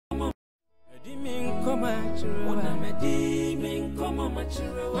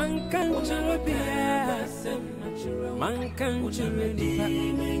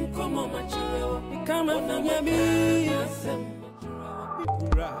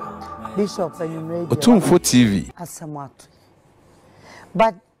Bishop and you made Otumfuo TV. Asamatu.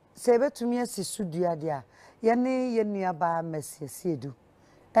 But say to me as studio dia. Yene yenia ba Messi Asiedu.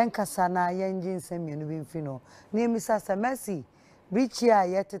 Enkasa na yenjin nsem yenu bi mfino. Ni misasa Messi. Bichi ya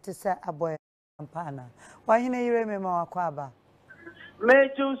yetete se aboy ampana. Wa hine yire me ma wakwa aba.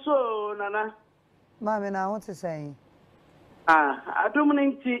 Meju so nana. Mama na ho te sen. Adum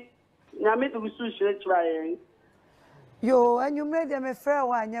nti nyame de gusu hire kira yen. Yo, anyumre de me frɛ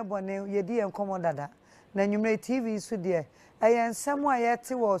wa anya bone yedi enkomo dada. Na anyumre TV so de ɛyɛ nsɛm a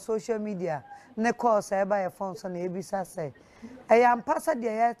yɛte wɔ social media ne course eba yɛ phone so na ebisa sɛ ɛyɛ ampasa de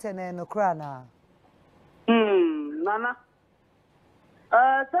yɛte na no kra na. Nana.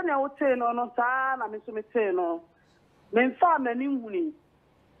 Sani wote no saa na me so mete no. Me mfa mani huni.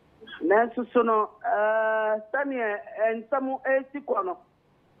 Na so no sani ensɛm etiko no.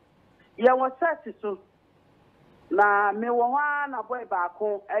 Yɛ wɔ set so. Na me wo ha na boy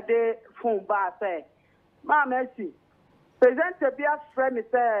baako e de phone ba say ma Messi presenter bia frɛ me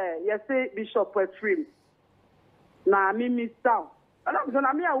say yesi Bishop Afrim na me miss down ana so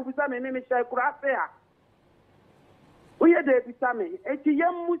na me a wo bisa me share kura say a wo ye de bisa me enti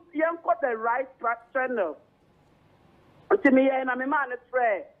yem ko the right channel enti me ye na me ma ne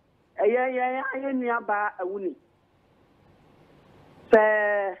frɛ ye nua ba awuni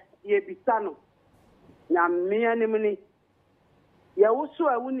say ye bisa no na me animni ya wusu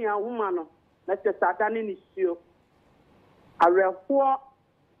awuni ahuma no na tsadane ni suo awerɛhoɔ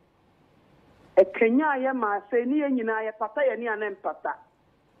ekenya ye ma se ni nyina ye pata ye ni anem pata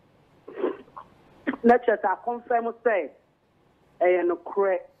na tsata confirm say no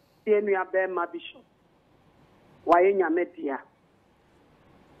kre tie nua be ma Bishop waye nyame dia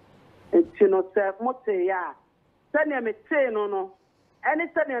entino se mote ya se ne me te no ene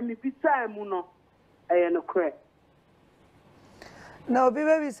se ne me bisa mu no no correct. No,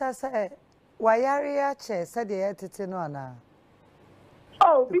 baby sasa wayare ya che said the etete no ana.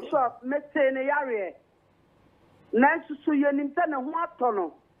 Oh, Bishop, mete ne yare. Nansu so yenim se ne ho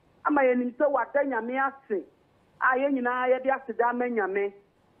atono. Ama yenim se wadanya me ase. Aye nyina ye de ase da manyame.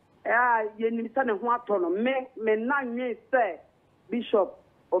 Yenim se ne ho atono. Me nanwe se Bishop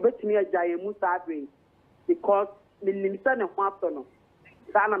obetimi ajaye mu sa adwen because me nim se ne ho atono.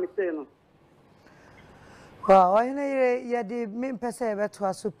 Sa na me se no. Wow, I know you did mean per se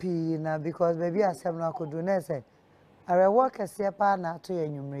better to pi na because maybe I said no could do nese. I work as a partner to your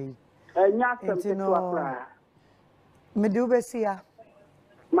numeri. You know, Medubesia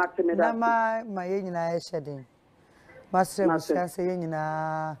Nama, my yena shedding. Master was saying,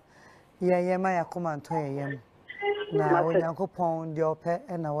 ye, my command to him. Now, when Uncle Pound your pet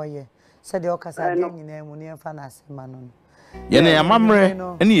and away, said the Ocasa in a Munian Fanas Manon. Yene,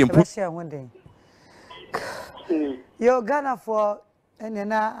 mamre, any impression one day. Yo Ghana for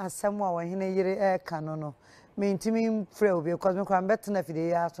na asemwa wa hene yire kano no me ntimi frɛ because me kwan better na fide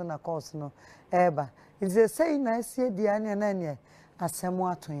ya so na course no eba it's the same na Asiedu ane na ne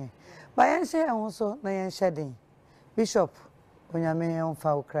asemwa aton ba yen hye ho so na yen hye den Bishop onyame yen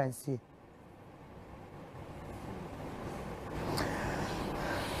fa ukransie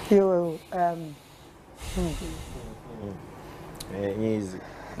yo easy.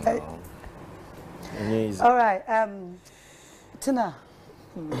 All right, Tina,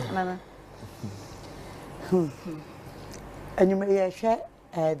 Nana. And you may share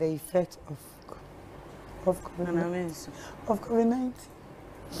the effect of COVID-19.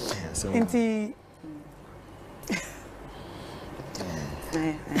 Inti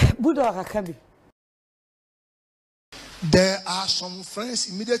Buddha can be. There are some friends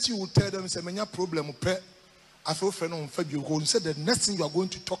immediately will tell them, say, "Many problem I feel friend on February." Go and say the next thing you are going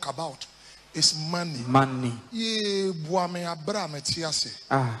to talk about is money. Money. Ye boame abra metiase.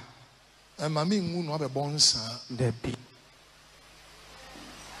 Mami ngu no be bonsa. Debi.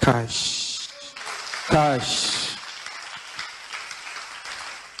 Cash.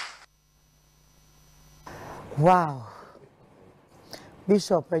 Wow.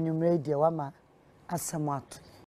 Bishop and you made your wama asamatu.